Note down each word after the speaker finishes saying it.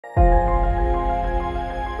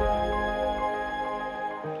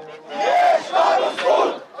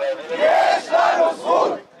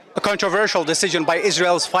A controversial decision by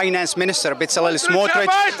Israel's finance minister, Bezalel Smotrich,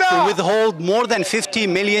 to withhold more than $50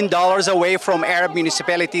 million away from Arab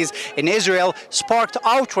municipalities in Israel sparked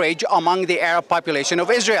outrage among the Arab population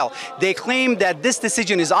of Israel. They claim that this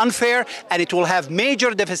decision is unfair and it will have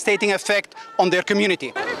major devastating effect on their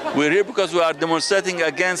community. We're here because we are demonstrating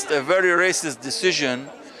against a very racist decision,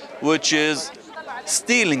 which is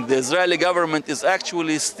stealing. The Israeli government is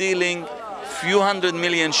actually stealing few hundred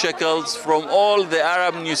million shekels from all the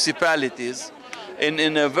Arab municipalities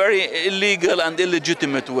in a very illegal and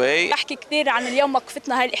illegitimate way.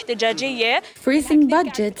 Freezing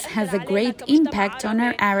budgets has a great impact on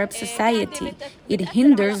our Arab society. It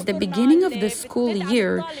hinders the beginning of the school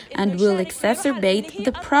year and will exacerbate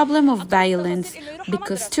the problem of violence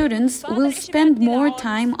because students will spend more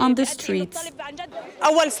time on the streets.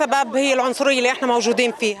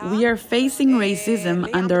 We are facing racism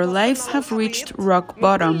and our lives have reached rock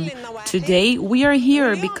bottom. Today, we are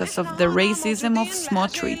here because of the racism of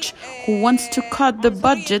Smotrich, who wants to cut the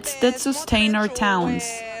budgets that sustain our towns.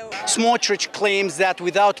 Smotrich claims that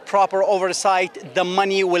without proper oversight, the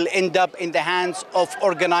money will end up in the hands of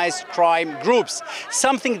organized crime groups,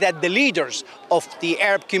 something that the leaders of the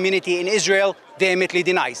Arab community in Israel vehemently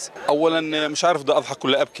denies.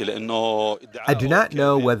 I do not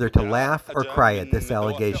know whether to laugh or cry at this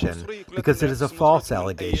allegation, because it is a false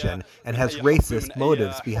allegation and has racist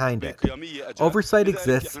motives behind it. Oversight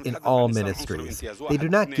exists in all ministries. They do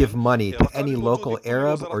not give money to any local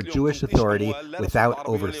Arab or Jewish authority without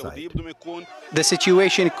oversight. The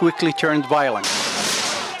situation quickly turned violent.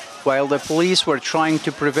 While the police were trying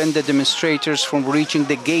to prevent the demonstrators from reaching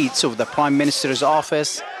the gates of the Prime Minister's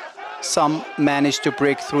office, some managed to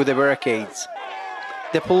break through the barricades.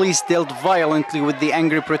 The police dealt violently with the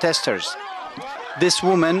angry protesters. This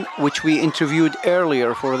woman, which we interviewed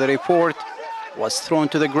earlier for the report, was thrown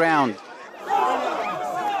to the ground,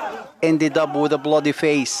 ended up with a bloody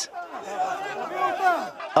face.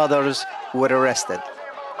 Others were arrested.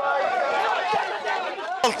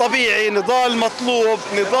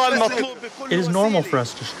 It is normal for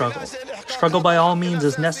us to struggle. Struggle by all means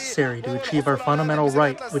is necessary to achieve our fundamental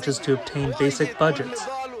right, which is to obtain basic budgets.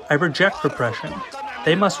 I reject repression.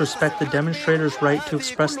 They must respect the demonstrators' right to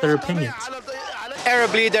express their opinions.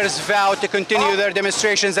 Arab leaders vow to continue their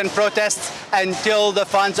demonstrations and protests until the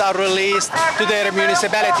funds are released to their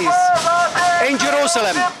municipalities. In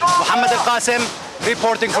Jerusalem, Mohammed Al-Qasim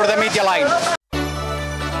reporting for the Media Line.